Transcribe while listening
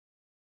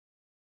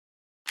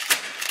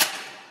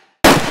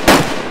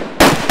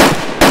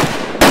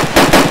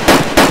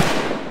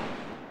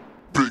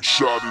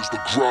shot is the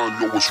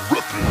grind, yo, it's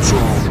reppin'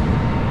 time.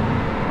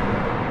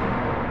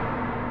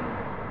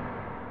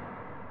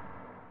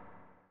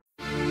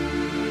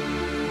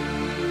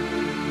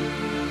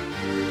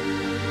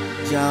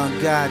 John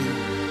Gotti,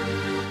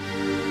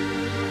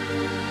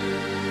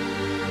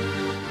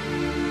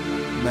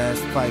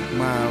 MASSPIKE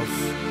Miles.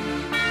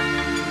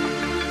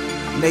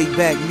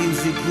 Maybach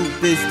Music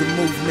Group is the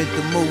movement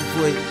to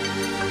move with.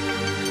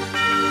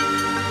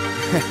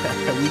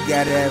 We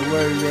got that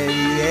word, baby.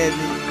 You hear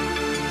me?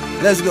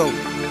 Let's go.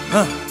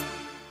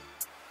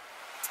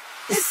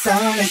 It's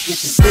all, let's get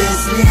to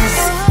business.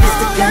 It's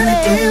the kind of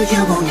deal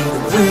you won't need a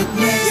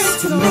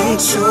witness to make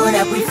sure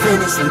that we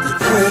finish with the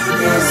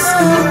quickness.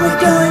 And when we're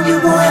done, you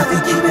won't have to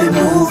keep it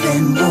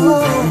moving.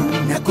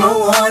 Now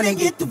go on and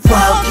get the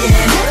walking.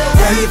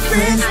 Tell your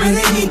friends when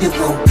they need to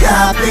go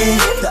cop it.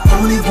 The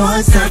only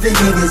one serving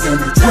niggas in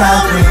the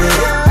drop with it.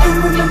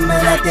 And remember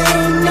that there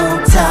ain't no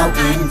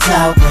talking.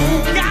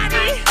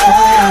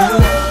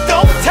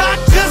 Don't talk,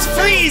 just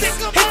freeze.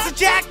 It's a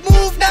jack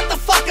move, not the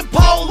fucking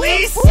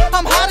police.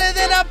 I'm hotter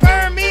than a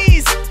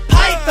Burmese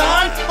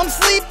python. I'm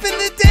sleeping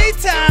the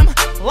daytime,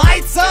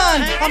 lights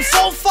on. I'm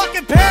so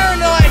fucking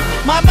paranoid,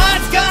 my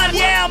mind's gone.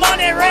 Yeah, I'm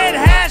on that red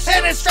hash,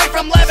 headed straight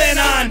from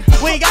Lebanon.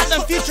 We got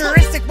them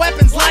futuristic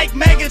weapons like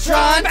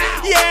Megatron.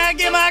 Yeah,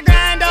 get my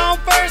grind on.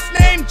 First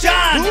name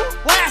John,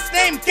 last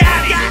name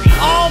Gotti.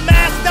 All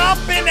masked up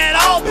in that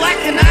all black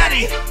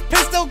Canati.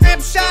 Pistol grip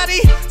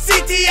shotty,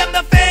 CTM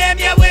the fam.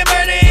 Yeah, we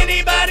murder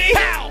anybody.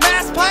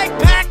 MASSPIKE,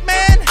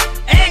 Pac-Man,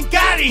 and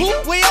Gotti.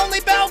 We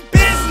only bout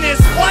business.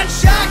 One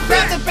shot,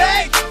 grab the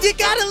bag. You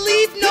gotta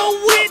leave no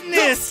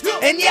witness.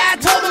 And yeah, I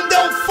told them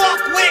don't fuck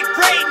with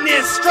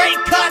greatness. Straight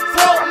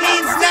cutthroat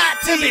means not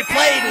to be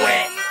played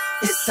with.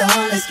 It's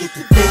all, let's get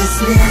to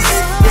business.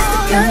 It's the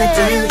kind of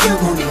deal you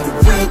won't need a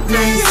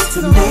witness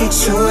to make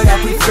sure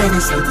that we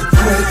finish with the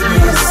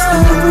quickness.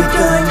 And when we're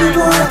done, you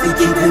won't have to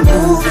keep it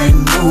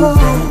moving.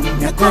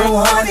 Now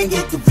go on and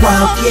get the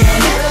walking.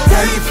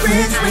 Tell your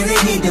friends when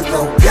they need to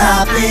go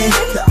cop it.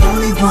 The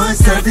only one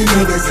serving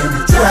niggas in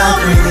the drop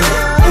with it.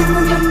 And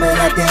remember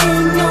that there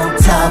ain't no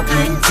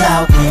talking.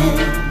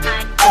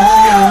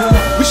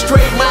 We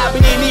straight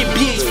mobbing in these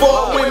beats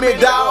for women,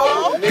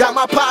 dawg. Got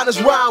my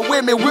partners round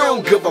with me, we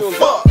don't give a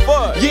fuck.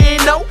 You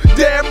ain't know?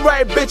 Damn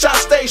right, bitch, I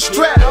stay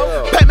strapped.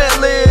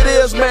 Pac-Man it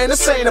is, man,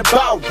 this ain't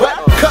about rap.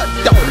 Cut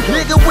though,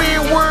 nigga, we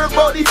ain't worried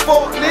about these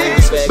folk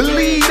niggas.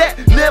 Believe that,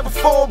 never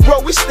fall,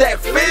 bro, we stack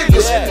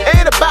figures.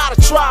 Ain't about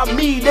to try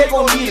me, they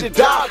gon' need a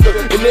doctor.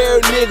 And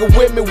every nigga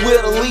with me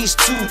with at least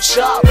 2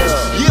 choppers.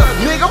 Yeah,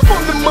 nigga, I'm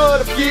from the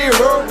mud if you ain't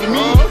heard of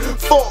me.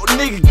 Fuck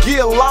nigga,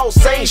 get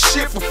lost, ain't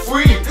shit for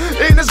free.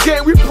 In this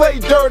game, we play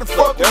dirty,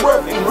 fuck the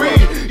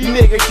referee. These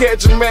nigga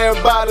catch a man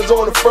bodies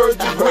on the first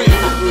degree.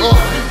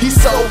 He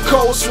so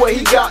cold, swear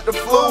he got the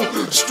flu.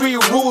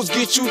 Street rules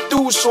get you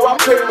through, so I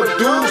pay my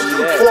dues.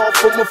 Fall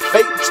from a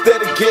fake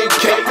instead of getting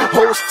cake.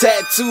 Hoes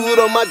tattooed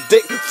on my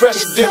dick,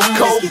 fresher than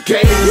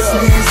cocaine.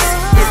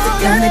 It's the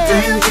kind of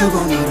deal you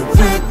won't need a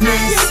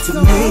witness to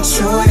make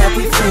sure that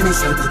we finish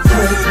with the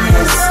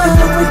quickness. And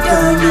when we're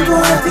done, you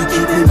won't have to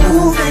keep it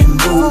moving.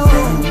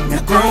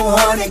 Now go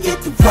on and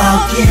get the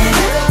walking.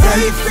 Tell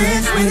your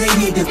friends when they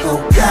need to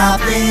go cop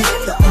it.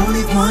 The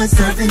only one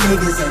serving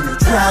niggas in the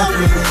drop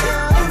with it.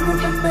 And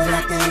remember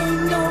that there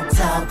ain't no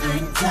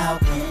talking.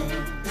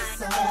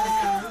 It's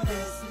all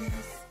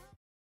business.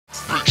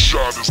 Big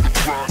shot is the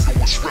grind,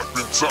 yo, it's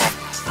reppin' time.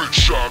 Big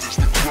shot is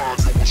the grind,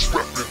 yo, it's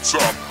reppin'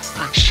 time.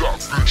 Big shot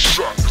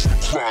is the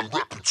grind,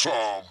 reppin'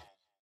 time.